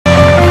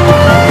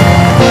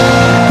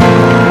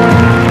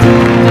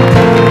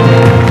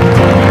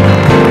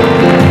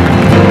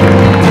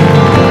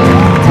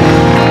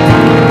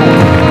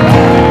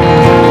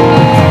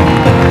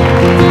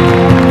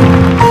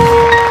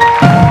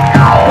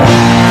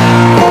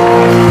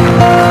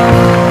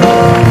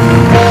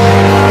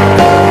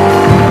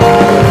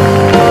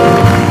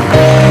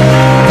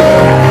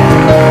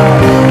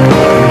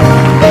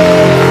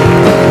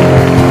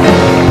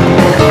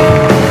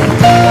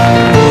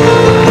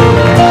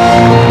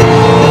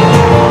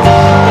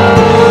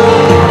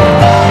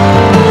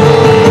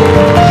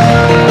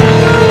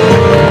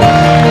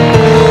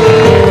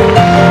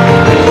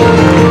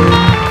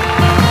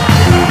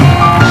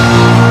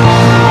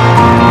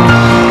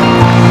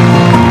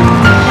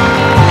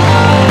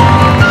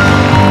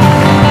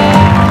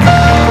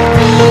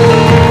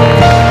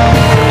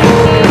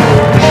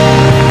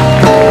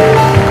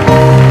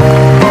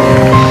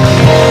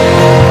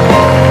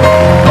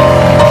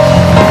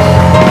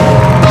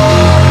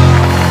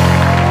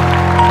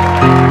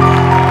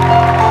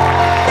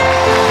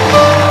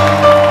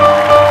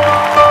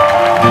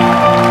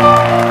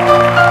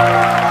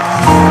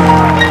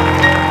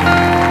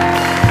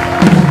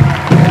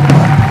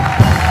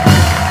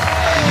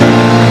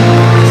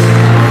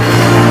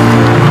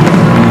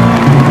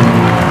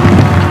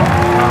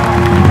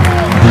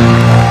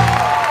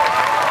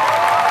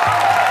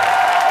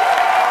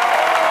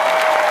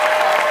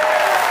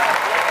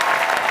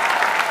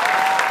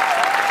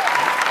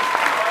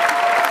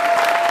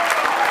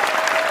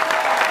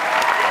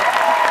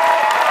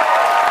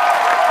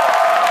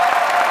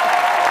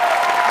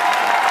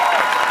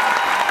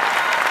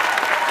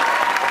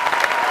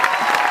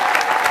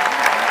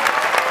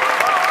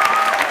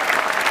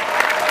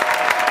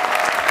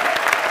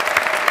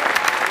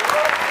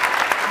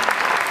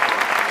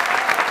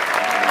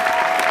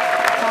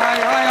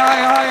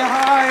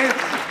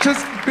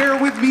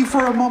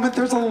For a moment,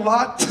 there's a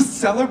lot to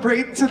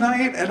celebrate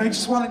tonight, and I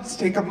just wanted to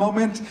take a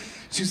moment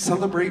to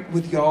celebrate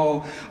with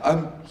y'all.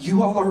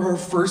 You all are our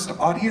first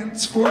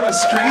audience for A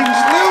Strange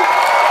Loop.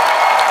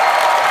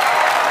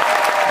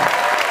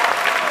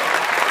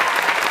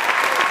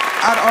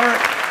 At our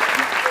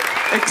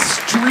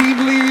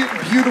extremely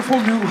beautiful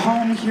new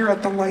home here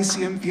at the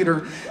Lyceum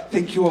Theatre.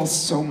 Thank you all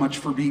so much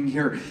for being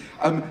here.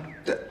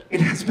 It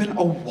has been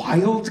a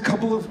wild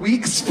couple of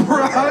weeks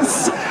for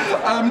us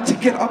to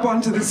get up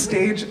onto the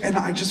stage, and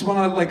I just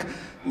want to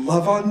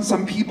love on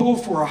some people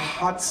for a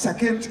hot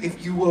second,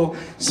 if you will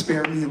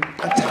spare me a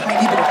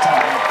tiny bit of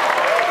time.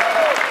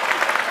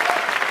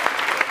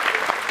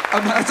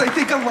 As I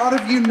think a lot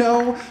of you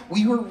know,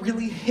 we were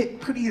really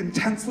hit pretty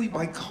intensely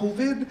by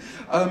COVID,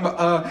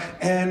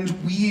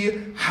 and we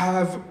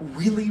have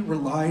really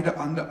relied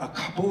on a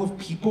couple of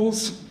people,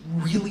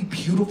 really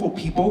beautiful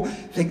people.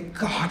 Thank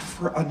God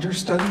for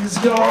understudies,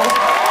 y'all.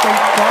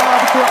 Thank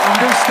God for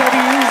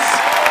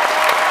understudies.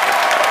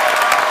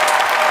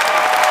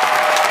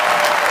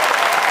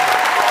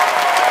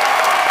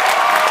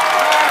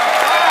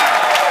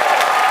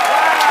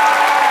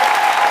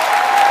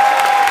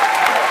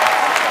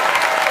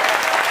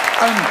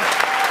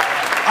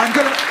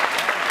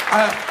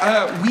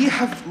 We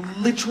have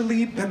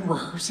literally been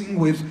rehearsing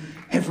with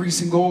every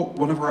single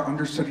one of our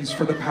understudies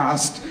for the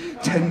past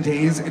 10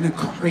 days in a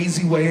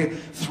crazy way,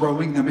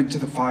 throwing them into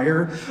the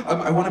fire.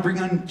 I want to bring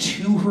on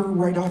to her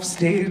right off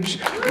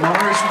stage,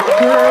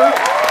 Rucker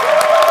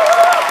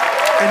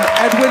and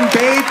Edwin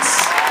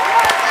Bates.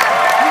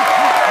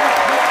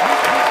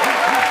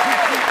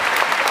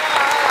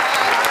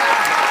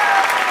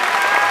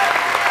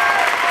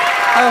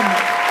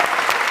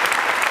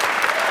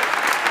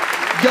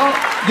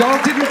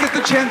 Y'all didn't get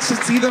the chance to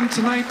see them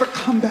tonight, but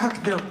come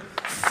back. They're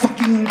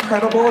fucking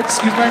incredible.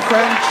 Excuse my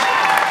French.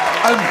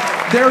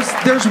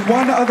 There's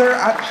one other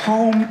at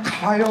home,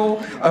 Kyle,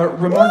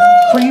 Ramon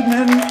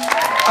Friedman,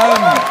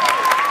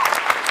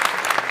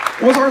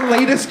 was our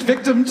latest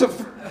victim to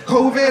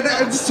COVID,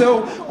 and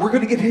so we're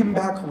gonna get him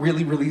back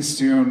really, really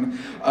soon.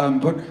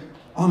 But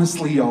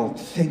honestly, y'all,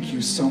 thank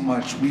you so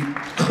much. We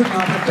could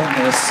not have done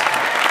this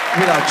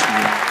without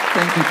you.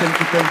 Thank you, thank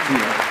you, thank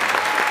you.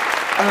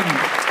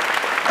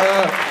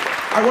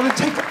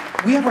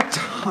 We have a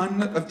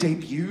ton of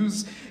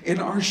debuts in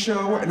our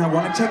show, and I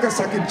want to take a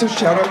second to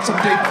shout out some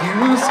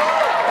debuts.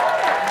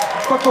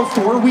 But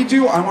before we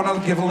do, I want to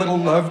give a little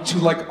love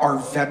to our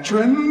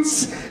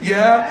veterans.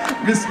 Yeah,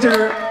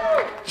 Mr.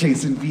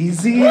 Jason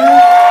Veazey.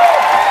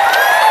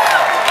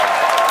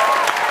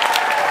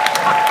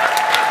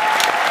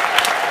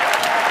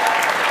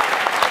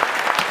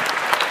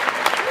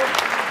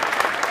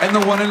 And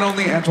the one and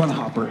only Antoine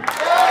Hopper.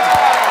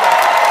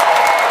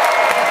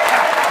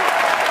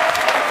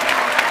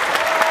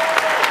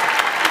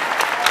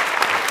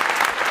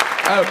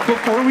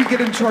 Before we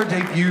get into our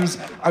debuts,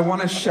 I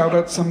want to shout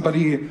out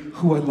somebody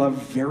who I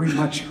love very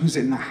much, who's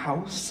in the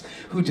house,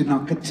 who did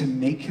not get to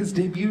make his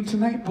debut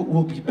tonight, but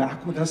will be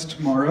back with us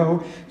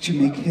tomorrow to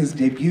make his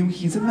debut.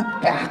 He's in the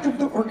back of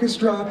the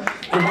orchestra,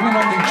 the one and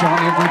only John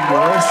Edwin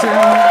Morrison.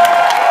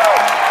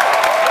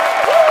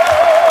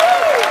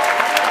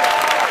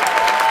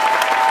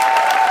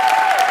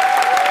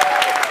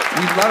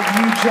 We love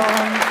you,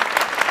 John.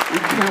 We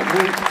can't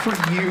wait for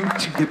you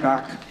to get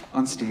back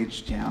on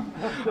stage jam.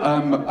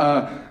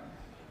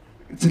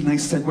 It's a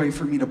nice segue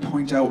for me to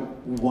point out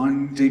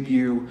one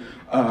debut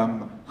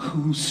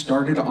who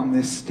started on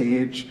this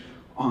stage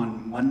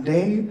on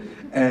Monday,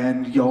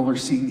 and y'all are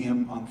seeing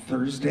him on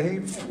Thursday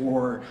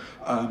for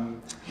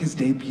his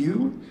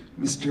debut,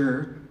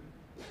 Mr.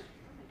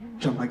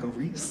 John Michael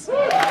Reese.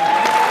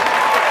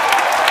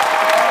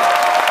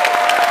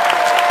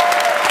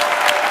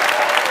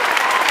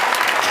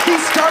 He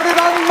started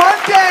on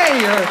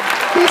Monday!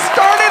 He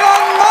started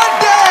on Monday!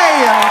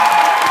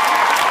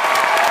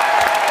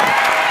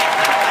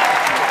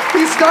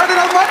 He started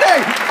on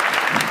Monday!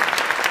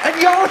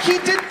 And y'all, he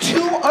did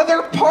 2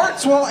 other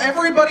parts while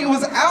everybody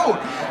was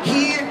out.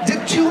 He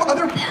did 2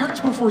 other parts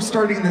before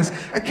starting this.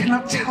 I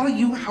cannot tell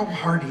you how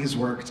hard he's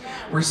worked.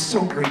 We're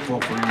so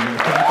grateful for you. Thank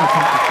you,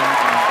 thank you,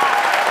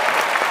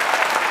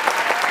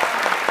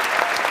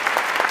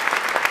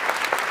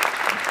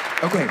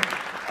 thank you. Okay.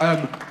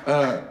 I'm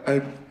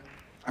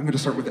going to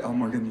start with Elle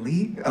Morgan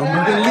Lee. Elle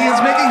Morgan Lee is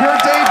making her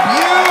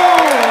debut!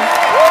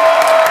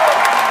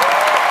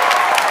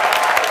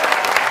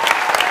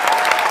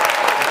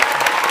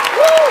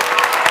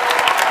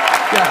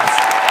 Yes.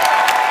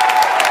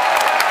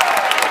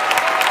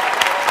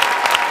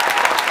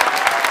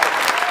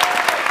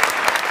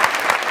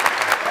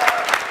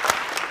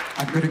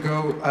 I'm going to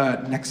go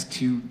next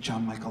to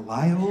John Michael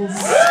Lyles,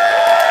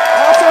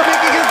 also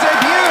making his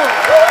debut.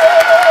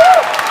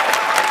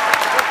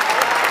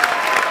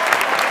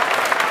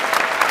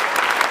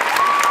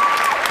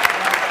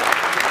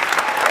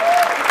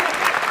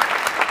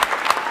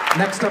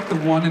 Next up, the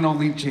one and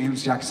only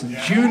James Jackson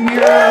Jr.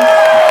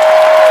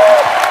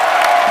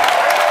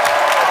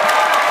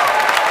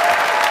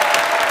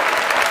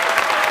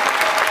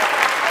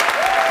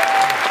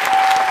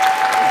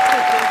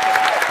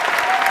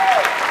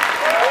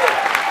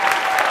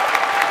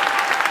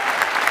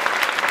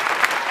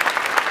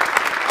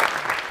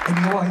 And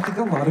you know, I think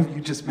a lot of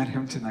you just met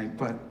him tonight,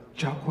 but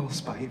Jacquel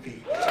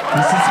Spivey.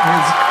 This is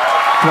his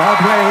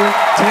Broadway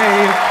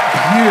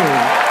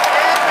debut.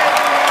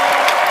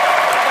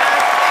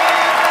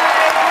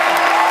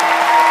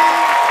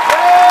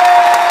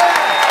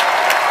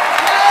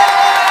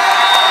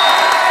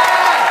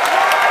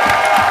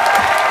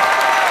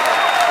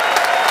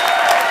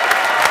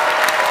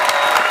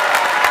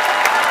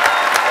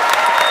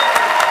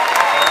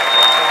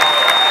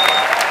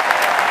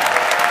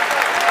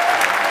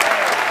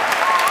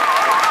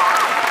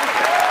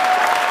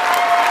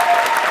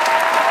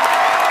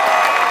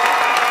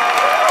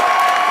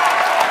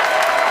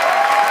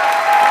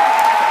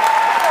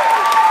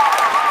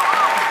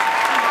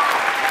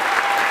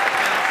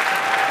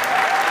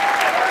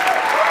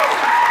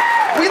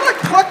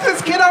 Plucked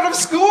this kid out of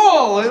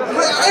school, and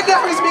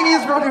now he's making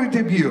his Broadway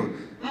debut.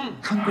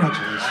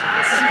 Congratulations!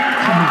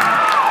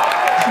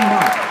 Come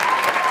on!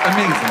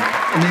 Amazing.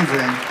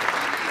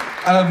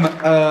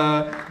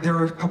 There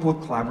are a couple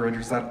of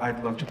collaborators that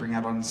I'd love to bring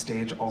out on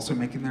stage, also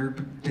making their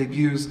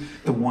debuts.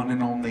 The one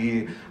and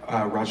only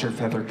Roger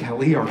Feather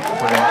Kelly, our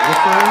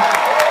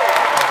choreographer.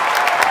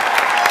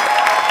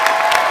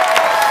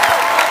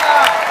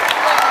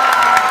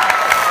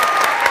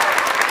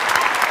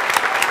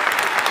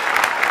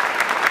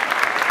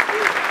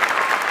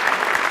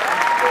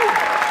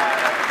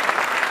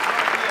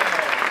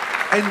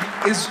 And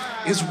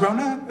is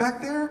Rona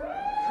back there?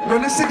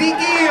 Rona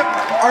Siddiqui,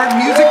 our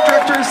music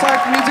director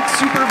 / music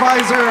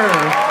supervisor.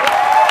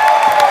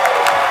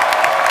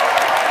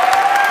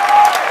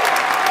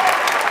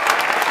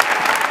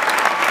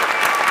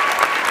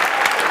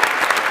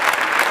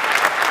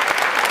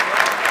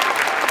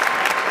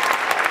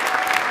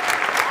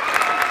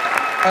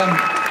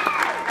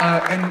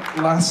 And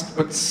last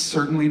but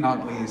certainly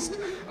not least,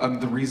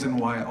 the reason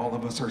why all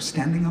of us are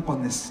standing up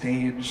on this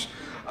stage,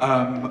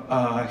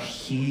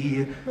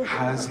 he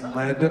has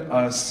led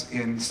us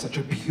in such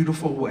a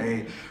beautiful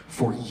way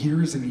for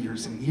years and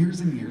years and years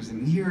and years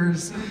and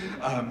years.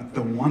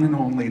 The one and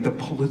only, the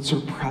Pulitzer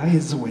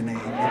Prize-winning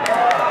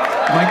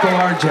Michael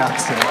R.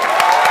 Jackson.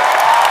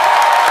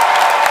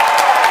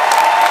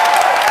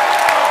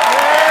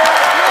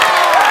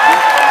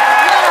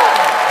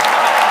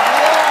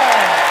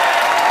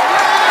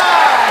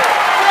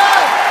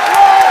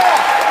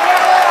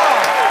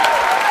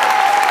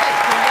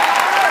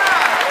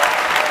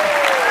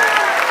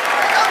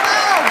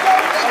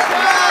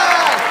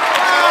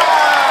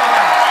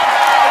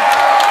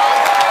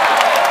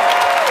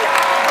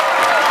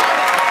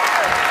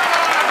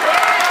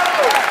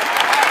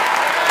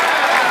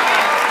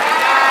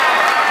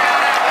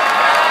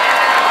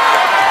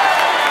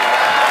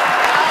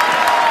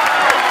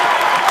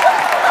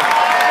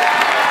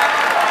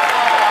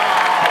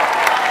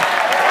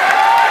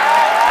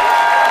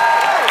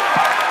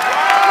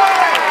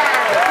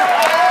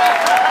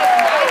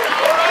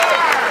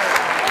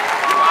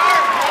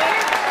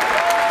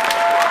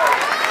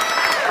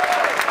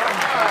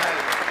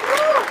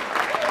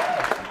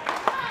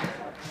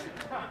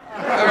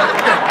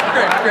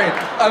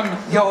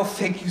 Y'all,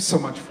 thank you so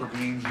much for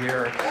being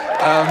here.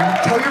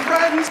 Tell your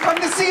friends, come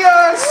to see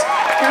us.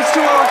 Here's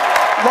to a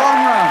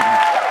long run,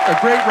 a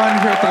great run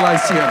here at the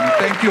Lyceum.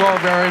 Thank you all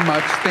very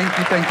much. Thank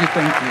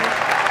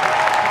you.